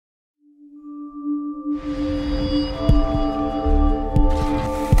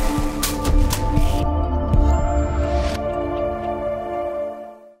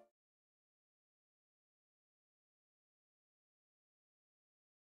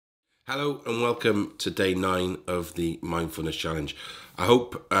Hello and welcome to day 9 of the Mindfulness Challenge. I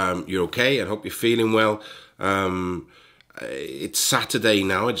hope you're okay and hope you're feeling well. It's Saturday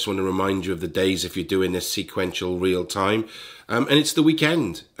now. I just want to remind you of the days if you're doing this sequential real time. And it's the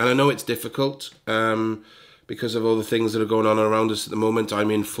weekend. And I know it's difficult because of all the things that are going on around us at the moment.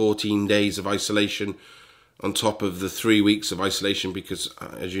 I'm in 14 days of isolation on top of the 3 weeks of isolation because,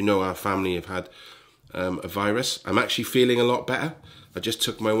 as you know, our family have had a virus. I'm actually feeling a lot better. I just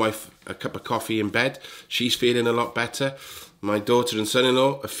took my wife a cup of coffee in bed. She's feeling a lot better. My daughter and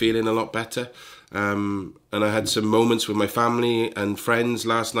son-in-law are feeling a lot better. And I had some moments with my family and friends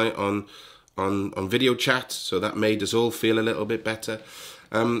last night on video chat, so that made us all feel a little bit better.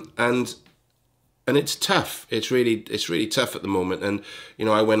 And it's tough. It's really tough at the moment. And you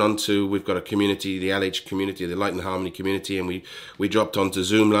know, I went on to, we've got a community, the LH community, the Light and Harmony community, and we dropped onto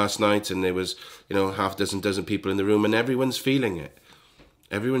Zoom last night, and there was, you know, half dozen people in the room, and everyone's feeling it.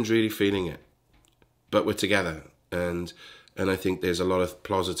 Everyone's really feeling it, but we're together, and I think there's a lot of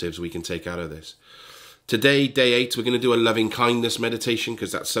positives we can take out of this. Today, day 8, we're going to do a loving kindness meditation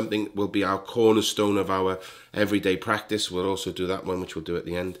because that's something will be our cornerstone of our everyday practice. We'll also do that one, which we'll do at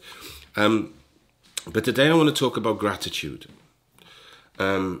the end. But today I want to talk about gratitude,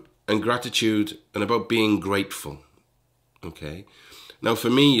 and gratitude and about being grateful. Okay, now for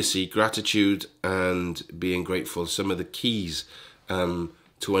me, you see, gratitude and being grateful, some of the keys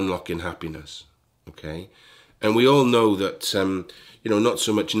to unlocking happiness, okay? And we all know that, you know, not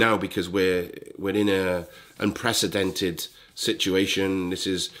so much now because we're in a unprecedented situation. This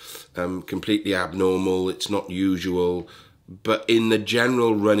is completely abnormal. It's not usual. But in the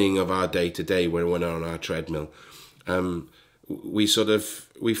general running of our day-to-day, when we're on our treadmill, we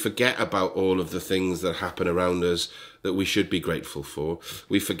forget about all of the things that happen around us that we should be grateful for.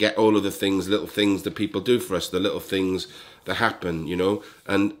 We forget all of the things, little things that people do for us, the little things that happen, you know,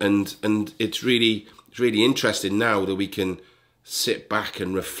 and it's really interesting now that we can sit back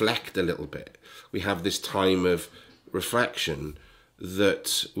and reflect a little bit. We have this time of reflection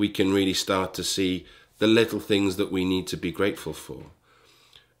that we can really start to see the little things that we need to be grateful for.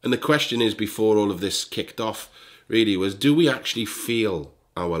 And the question is, before all of this kicked off, really was, do we actually feel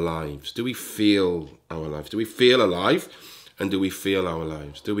our lives? Do we feel our lives? Do we feel alive? And do we feel our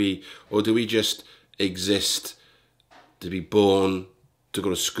lives? Or do we just exist to be born, to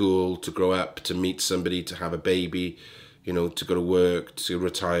go to school, to grow up, to meet somebody, to have a baby, you know, to go to work, to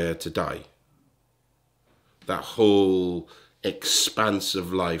retire, to die? That whole expanse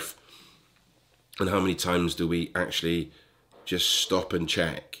of life. And how many times do we actually just stop and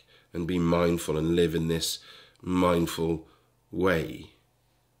check and be mindful and live in this mindful way?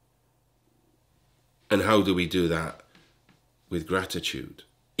 And how do we do that with gratitude?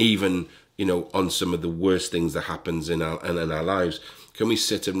 Even, you know, on some of the worst things that happens in our lives, can we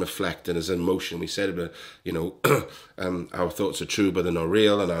sit and reflect? And as an emotion, we said, you know, our thoughts are true, but they're not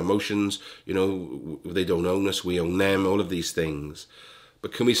real, and our emotions, you know, they don't own us, we own them, all of these things.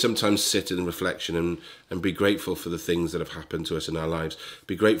 But can we sometimes sit in reflection and be grateful for the things that have happened to us in our lives?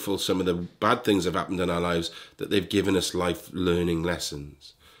 Be grateful some of the bad things have happened in our lives, that they've given us life learning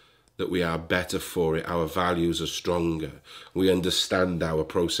lessons, that we are better for it, our values are stronger, we understand our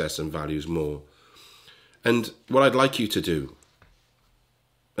process and values more. And what I'd like you to do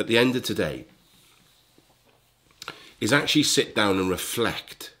at the end of today is actually sit down and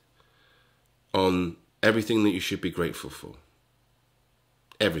reflect on everything that you should be grateful for.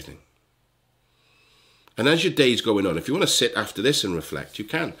 Everything. And as your day's going on, if you want to sit after this and reflect, you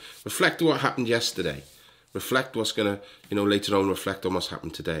can. Reflect on what happened yesterday. Reflect what's going to, you know, later on reflect on what's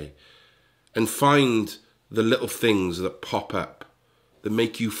happened today. And find the little things that pop up that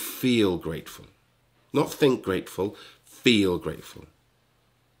make you feel grateful. Not think grateful, feel grateful.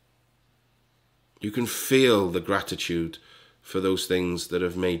 You can feel the gratitude for those things that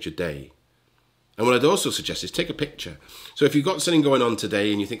have made your day. And what I'd also suggest is take a picture. So if you've got something going on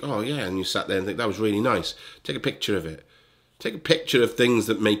today and you think, oh yeah, and you sat there and think that was really nice, take a picture of it. Take a picture of things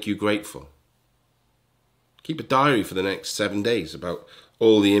that make you grateful. Keep a diary for the next 7 days about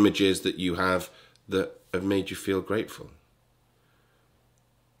all the images that you have that have made you feel grateful.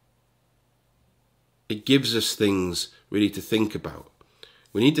 It gives us things really to think about.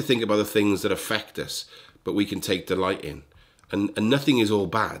 We need to think about the things that affect us, but we can take delight in. And nothing is all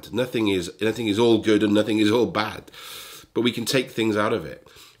bad. Nothing is all good and nothing is all bad. But we can take things out of it.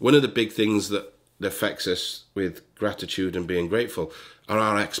 One of the big things that affects us with gratitude and being grateful are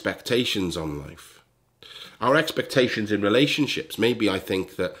our expectations on life. Our expectations in relationships. Maybe I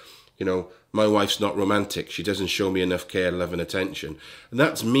think that, you know, my wife's not romantic. She doesn't show me enough care, love and attention. And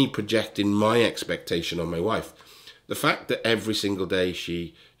that's me projecting my expectation on my wife. the fact that every single day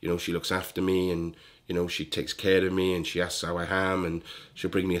she looks after me, and she takes care of me, and she asks how I am, and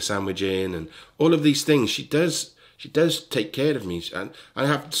she'll bring me a sandwich in, and all of these things. She does take care of me, and I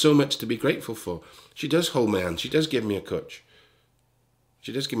have so much to be grateful for. She does hold my hand. She does give me a touch.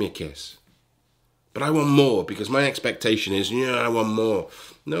 She does give me a kiss. But I want more, because my expectation is, I want more.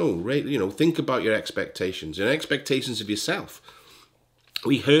 No, think about your expectations, and expectations of yourself.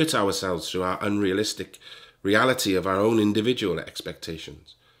 We hurt ourselves through our unrealistic reality of our own individual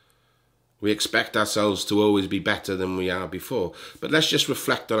expectations. We expect ourselves to always be better than we are before. But let's just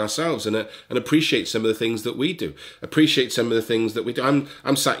reflect on ourselves and appreciate some of the things that we do. Appreciate some of the things that we do.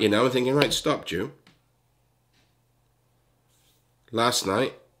 I'm sat here now and thinking, right, stop, Ju. Last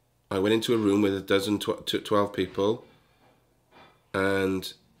night, I went into a room with 12 people,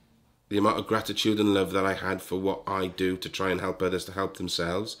 and the amount of gratitude and love that I had for what I do to try and help others to help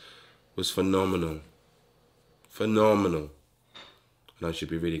themselves was phenomenal. Phenomenal. And I should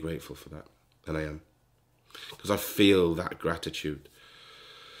be really grateful for that. And I am. Because I feel that gratitude.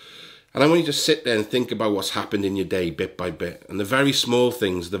 And I want you to sit there and think about what's happened in your day bit by bit. And the very small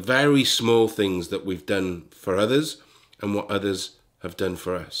things that we've done for others and what others have done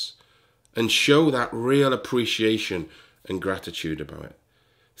for us. And show that real appreciation and gratitude about it.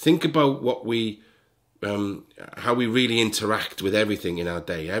 Think about what how we really interact with everything in our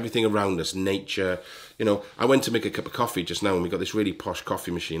day, everything around us, nature. I went to make a cup of coffee just now, and we got this really posh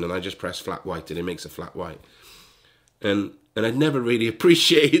coffee machine, and I just press flat white and it makes a flat white. And I'd never really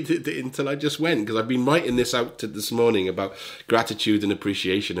appreciated it until I just went, because I've been writing this out this morning about gratitude and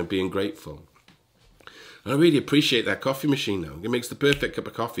appreciation and being grateful. And I really appreciate that coffee machine now. It makes the perfect cup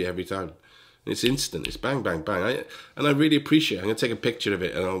of coffee every time. It's instant. It's bang, bang, bang. And I really appreciate it. I'm going to take a picture of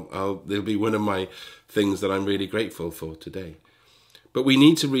it, and it'll be one of my things that I'm really grateful for today. But we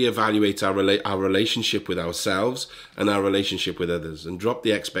need to reevaluate our relationship with ourselves and our relationship with others, and drop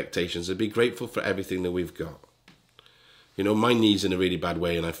the expectations and be grateful for everything that we've got. My knee's in a really bad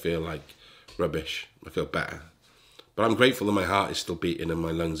way, and I feel like rubbish. I feel better. But I'm grateful that my heart is still beating and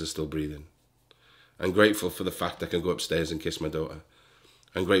my lungs are still breathing. I'm grateful for the fact I can go upstairs and kiss my daughter.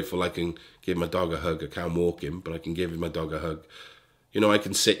 I'm grateful I can give my dog a hug. I can't walk him, but I can give my dog a hug. I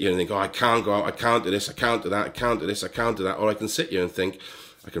can sit here and think, I can't go out, I can't do this, I can't do that, I can't do this, I can't do that. Or I can sit here and think,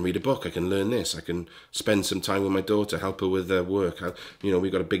 I can read a book, I can learn this, I can spend some time with my daughter, help her with her work.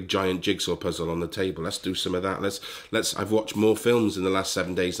 We've got a big giant jigsaw puzzle on the table. Let's do some of that. I've watched more films in the last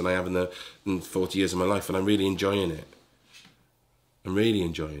 7 days than I have in 40 years of my life, and I'm really enjoying it. I'm really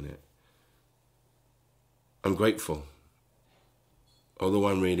enjoying it. I'm grateful. Although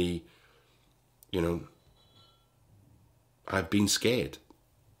I'm really, I've been scared.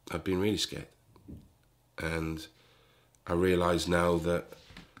 I've been really scared. And I realise now that,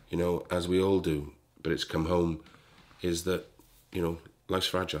 as we all do, but it's come home, is that, life's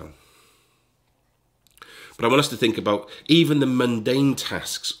fragile. But I want us to think about even the mundane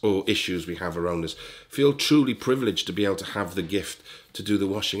tasks or issues we have around us. Feel truly privileged to be able to have the gift to do the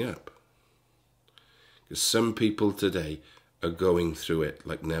washing up. Because some people today are going through it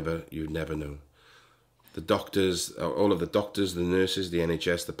like you'd never know. The doctors, all of the doctors, the nurses, the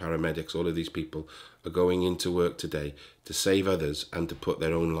NHS, the paramedics, all of these people are going into work today to save others and to put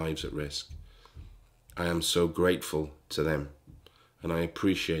their own lives at risk. I am so grateful to them, and I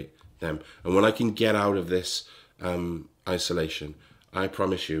appreciate them. And when I can get out of this isolation, I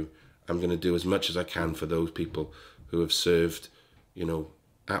promise you, I'm going to do as much as I can for those people who have served,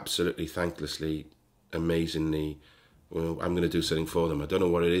 absolutely thanklessly, amazingly. Well, I'm going to do something for them. I don't know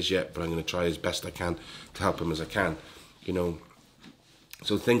what it is yet, but I'm going to try as best I can to help them as I can.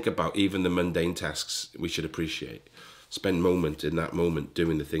 So think about even the mundane tasks we should appreciate. Spend in that moment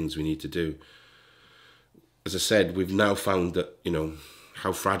doing the things we need to do. As I said, we've now found that,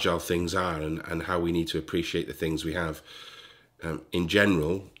 how fragile things are and how we need to appreciate the things we have. In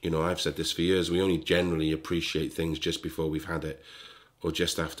general, I've said this for years, we only generally appreciate things just before we've had it or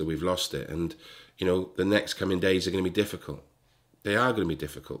just after we've lost it. And the next coming days are going to be difficult. They are going to be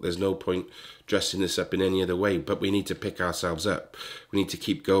difficult. There's no point dressing this up in any other way, but we need to pick ourselves up. We need to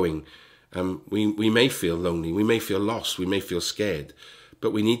keep going. We may feel lonely. We may feel lost. We may feel scared,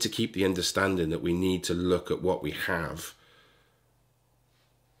 but we need to keep the understanding that we need to look at what we have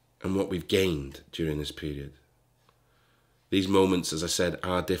and what we've gained during this period. These moments, as I said,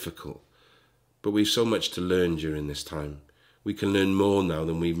 are difficult, but we've so much to learn during this time. We can learn more now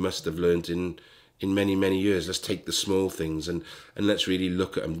than we must have learned in many, many years. Let's take the small things and let's really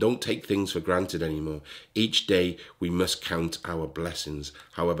look at them. Don't take things for granted anymore. Each day we must count our blessings,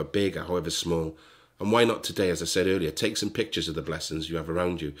 however big or however small. And why not today, as I said earlier, take some pictures of the blessings you have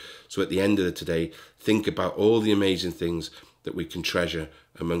around you. So at the end of the today, think about all the amazing things that we can treasure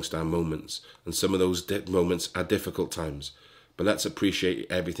amongst our moments. And some of those moments are difficult times. But let's appreciate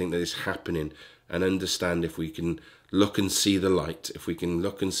everything that is happening and understand, if we can look and see the light, if we can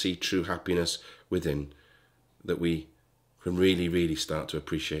look and see true happiness within, that we can really, really start to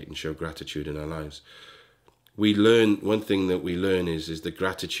appreciate and show gratitude in our lives. We learn, one thing that we learn is that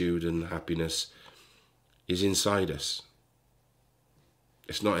gratitude and happiness is inside us.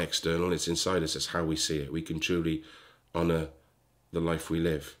 It's not external, it's inside us. It's how we see it. We can truly honour the life we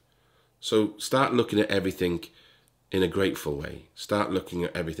live. So start looking at everything in a grateful way. Start looking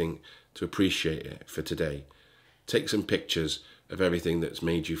at everything to appreciate it for today. Take some pictures of everything that's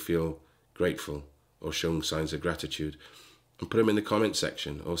made you feel grateful or shown signs of gratitude, and put them in the comment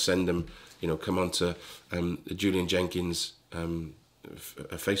section, or send them, come on to the Julian Jenkins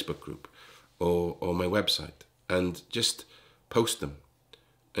a Facebook group or my website, and just post them,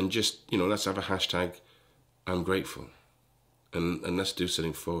 and just, let's have a hashtag I'm grateful, and let's do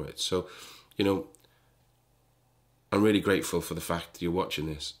something for it. So, I'm really grateful for the fact that you're watching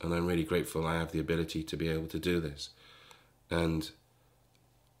this, and I'm really grateful I have the ability to be able to do this. And,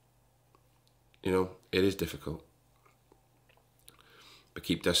 it is difficult. But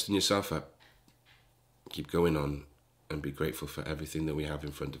keep dusting yourself up. Keep going on, and be grateful for everything that we have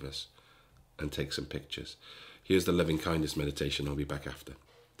in front of us, and take some pictures. Here's the loving kindness meditation. I'll be back after.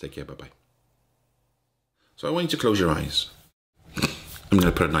 Take care. Bye-bye. So I want you to close your eyes. I'm going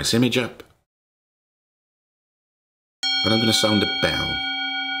to put a nice image up. And I'm going to sound a bell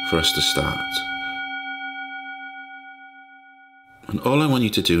for us to start. And all I want you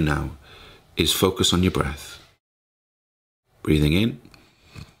to do now is focus on your breath. Breathing in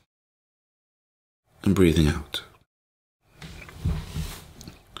and breathing out.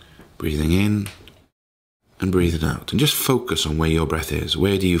 Breathing in and breathing out. And just focus on where your breath is.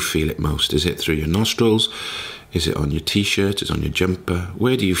 Where do you feel it most? Is it through your nostrils? Is it on your t-shirt? Is it on your jumper?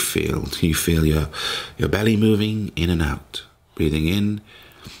 Where do you feel? Do you feel your belly moving in and out? Breathing in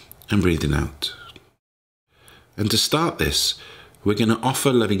and breathing out. And to start this, we're going to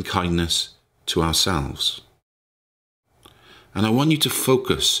offer loving kindness to ourselves. And I want you to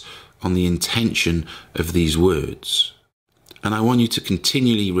focus on the intention of these words. And I want you to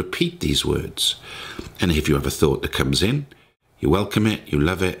continually repeat these words. And if you have a thought that comes in, you welcome it, you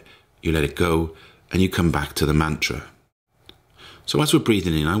love it, you let it go, and you come back to the mantra. So as we're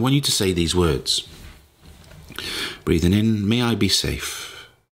breathing in, I want you to say these words. Breathing in, may I be safe.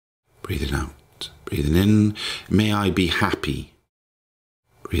 Breathing out. Breathing in, may I be happy.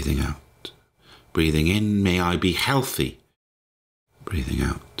 Breathing out. Breathing in, may I be healthy. Breathing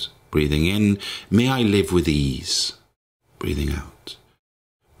out. Breathing in, may I live with ease. Breathing out.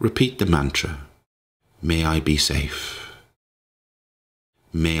 Repeat the mantra. May I be safe.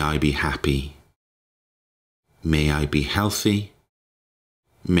 May I be happy. May I be healthy.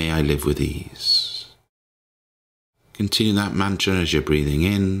 May I live with ease. Continue that mantra as you're breathing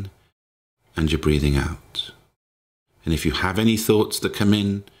in and you're breathing out. And if you have any thoughts that come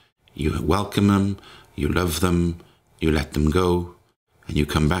in, you welcome them, you love them, you let them go, and you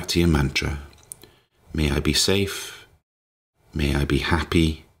come back to your mantra. May I be safe. May I be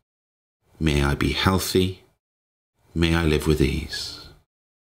happy. May I be healthy. May I live with ease.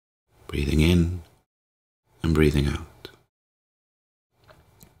 Breathing in and breathing out.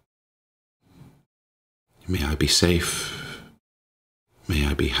 May I be safe. May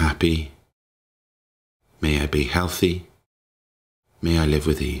I be happy. May I be healthy. May I live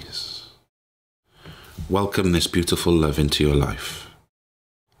with ease. Welcome this beautiful love into your life.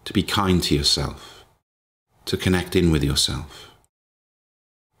 To be kind to yourself. To connect in with yourself.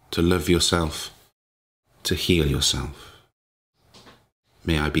 To love yourself. To heal yourself.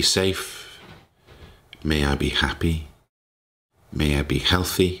 May I be safe. May I be happy. May I be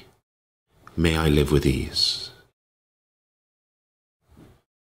healthy. May I live with ease.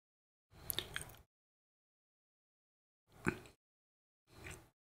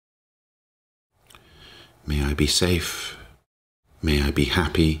 May I be safe. May I be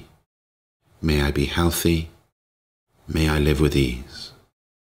happy. May I be healthy. May I live with ease.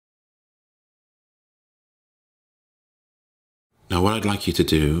 Now what I'd like you to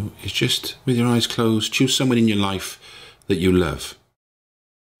do is just, with your eyes closed, choose someone in your life that you love,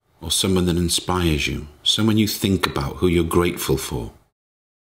 or someone that inspires you, someone you think about, who you're grateful for.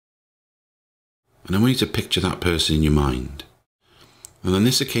 And I want you to picture that person in your mind. And on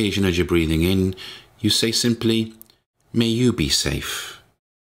this occasion, as you're breathing in, you say simply, may you be safe.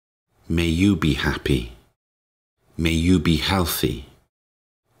 May you be happy. May you be healthy.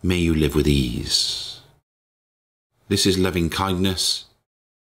 May you live with ease. This is loving kindness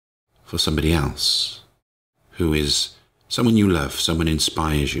for somebody else who is someone you love, someone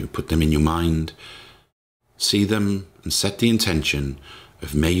inspires you. Put them in your mind, see them and set the intention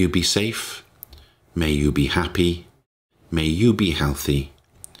of may you be safe, may you be happy, may you be healthy,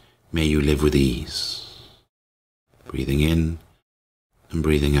 may you live with ease. Breathing in and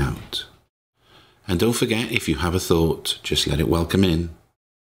breathing out. And don't forget, if you have a thought, just let it welcome in.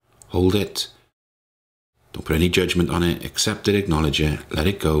 Hold it. Don't put any judgment on it. Accept it, acknowledge it, let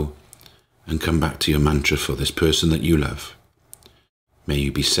it go, and come back to your mantra for this person that you love. May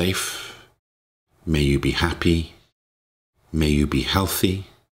you be safe. May you be happy. May you be healthy.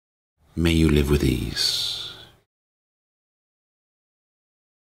 May you live with ease.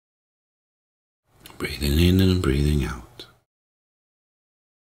 Breathing in and breathing out.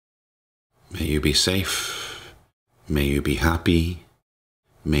 May you be safe. May you be happy.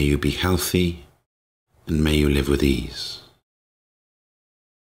 May you be healthy. And may you live with ease.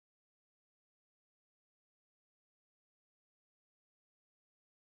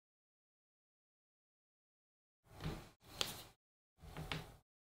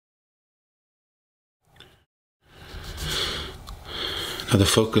 Now we're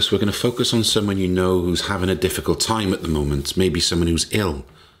going to focus on someone you know who's having a difficult time at the moment, maybe someone who's ill,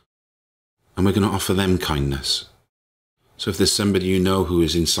 and we're going to offer them kindness. So if there's somebody you know who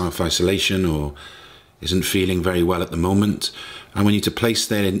is in self-isolation or isn't feeling very well at the moment, I want you to place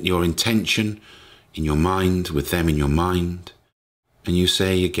your intention in your mind, with them in your mind, and you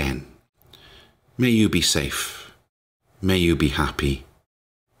say again, may you be safe, may you be happy,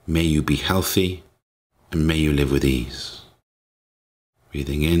 may you be healthy, and may you live with ease.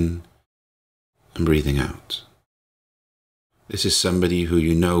 Breathing in and breathing out. This is somebody who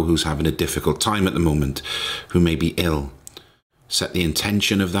you know who's having a difficult time at the moment, who may be ill. Set the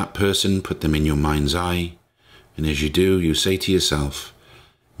intention of that person, put them in your mind's eye, and as you do, you say to yourself,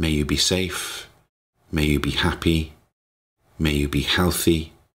 may you be safe, may you be happy, may you be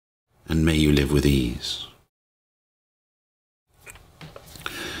healthy, and may you live with ease.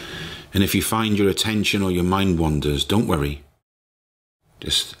 And if you find your attention or your mind wanders, don't worry.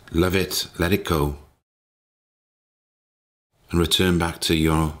 Just love it, let it go, and return back to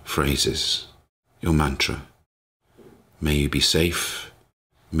your phrases, your mantra. May you be safe,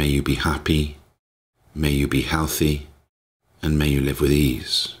 may you be happy, may you be healthy, and may you live with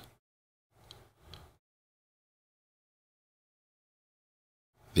ease.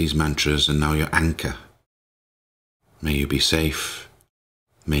 These mantras are now your anchor. May you be safe,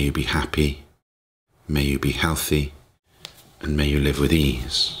 may you be happy, may you be healthy, and may you live with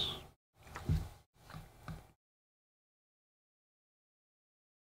ease.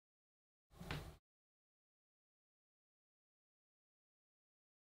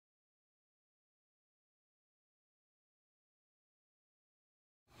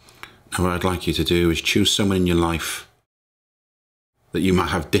 Now what I'd like you to do is choose someone in your life that you might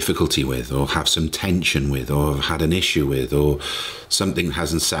have difficulty with, or have some tension with, or have had an issue with, or something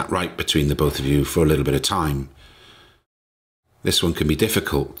hasn't sat right between the both of you for a little bit of time. This one can be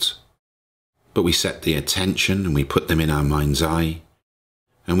difficult, but we set the attention and we put them in our mind's eye,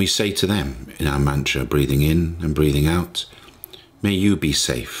 and we say to them in our mantra, breathing in and breathing out, may you be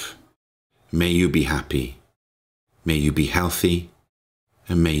safe, may you be happy, may you be healthy,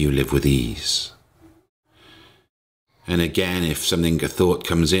 and may you live with ease. And again, if a thought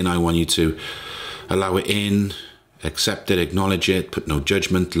comes in, I want you to allow it in, accept it, acknowledge it, put no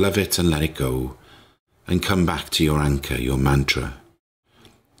judgment, love it and let it go. And come back to your anchor, your mantra.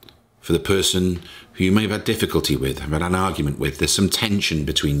 For the person who you may have had difficulty with, have had an argument with, there's some tension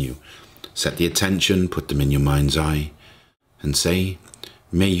between you. Set the attention, put them in your mind's eye, and say,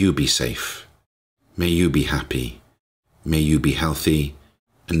 may you be safe, may you be happy, may you be healthy,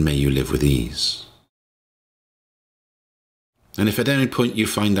 and may you live with ease. And if at any point you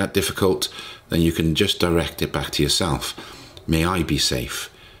find that difficult, then you can just direct it back to yourself. May I be safe,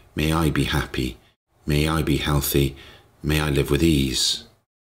 may I be happy, may I be healthy, may I live with ease.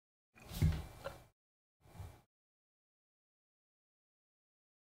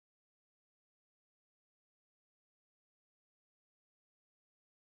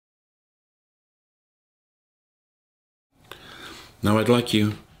 Now I'd like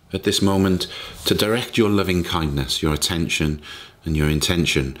you at this moment to direct your loving kindness, your attention and your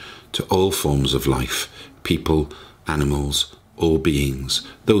intention to all forms of life, people, animals, all beings,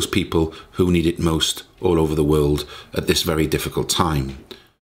 those people who need it most all over the world at this very difficult time.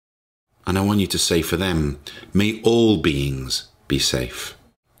 And I want you to say for them, may all beings be safe.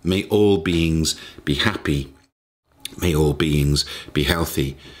 May all beings be happy. May all beings be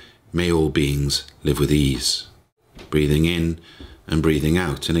healthy. May all beings live with ease. breathing in and breathing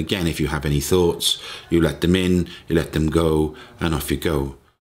out. And again, if you have any thoughts, you let them in, you let them go, and off you go.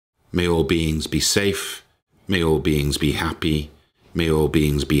 May all beings be safe. May all beings be happy. May all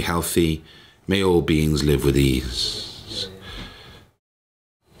beings be healthy. May all beings live with ease.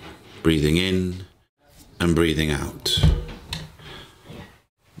 Breathing in and breathing out.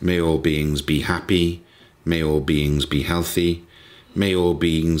 May all beings be happy. May all beings be healthy. May all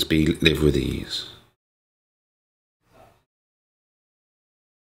beings live with ease.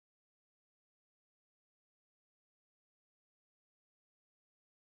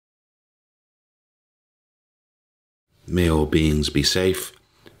 May all beings be safe.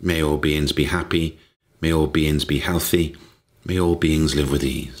 May all beings be happy. May all beings be healthy. May all beings live with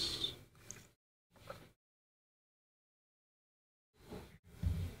ease.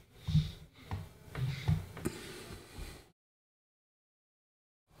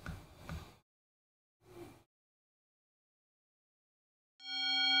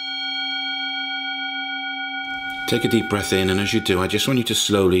 Take a deep breath in, and as you do, I just want you to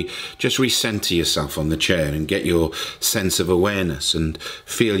slowly just recenter yourself on the chair and get your sense of awareness and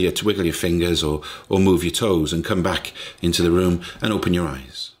feel you wiggle your fingers or move your toes and come back into the room and open your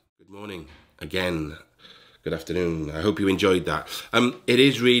eyes. Good morning again. Good afternoon. I hope you enjoyed that. It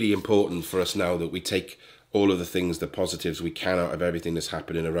is really important for us now that we take all of the things, the positives we can out of everything that's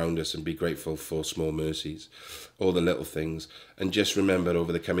happening around us and be grateful for small mercies, all the little things. And just remember,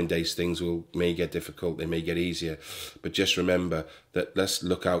 over the coming days, things may get difficult, they may get easier. But just remember that let's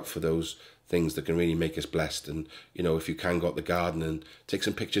look out for those things that can really make us blessed. And, you know, if you can, go out the garden and take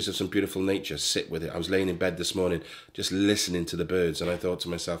some pictures of some beautiful nature, sit with it. I was laying in bed this morning, just listening to the birds. And I thought to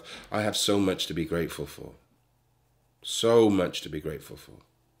myself, I have so much to be grateful for. So much to be grateful for.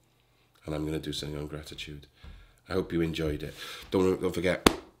 And I'm going to do something on gratitude. I hope you enjoyed it. Don't forget,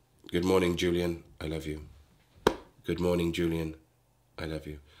 good morning, Julian. I love you. Good morning, Julian. I love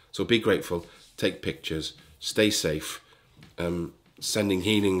you. So be grateful. Take pictures. Stay safe. Sending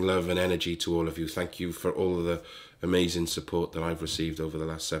healing, love and energy to all of you. Thank you for all of the amazing support that I've received over the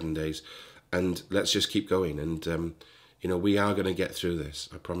last 7 days. And let's just keep going. And, you know, we are going to get through this.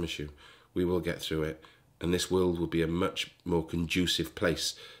 I promise you. We will get through it. And this world will be a much more conducive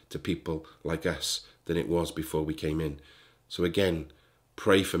place to people like us than it was before we came in. So again,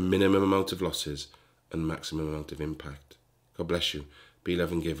 pray for minimum amount of losses and maximum amount of impact. God bless you. Be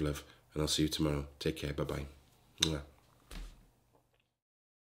love and give love. And I'll see you tomorrow. Take care. Bye-bye.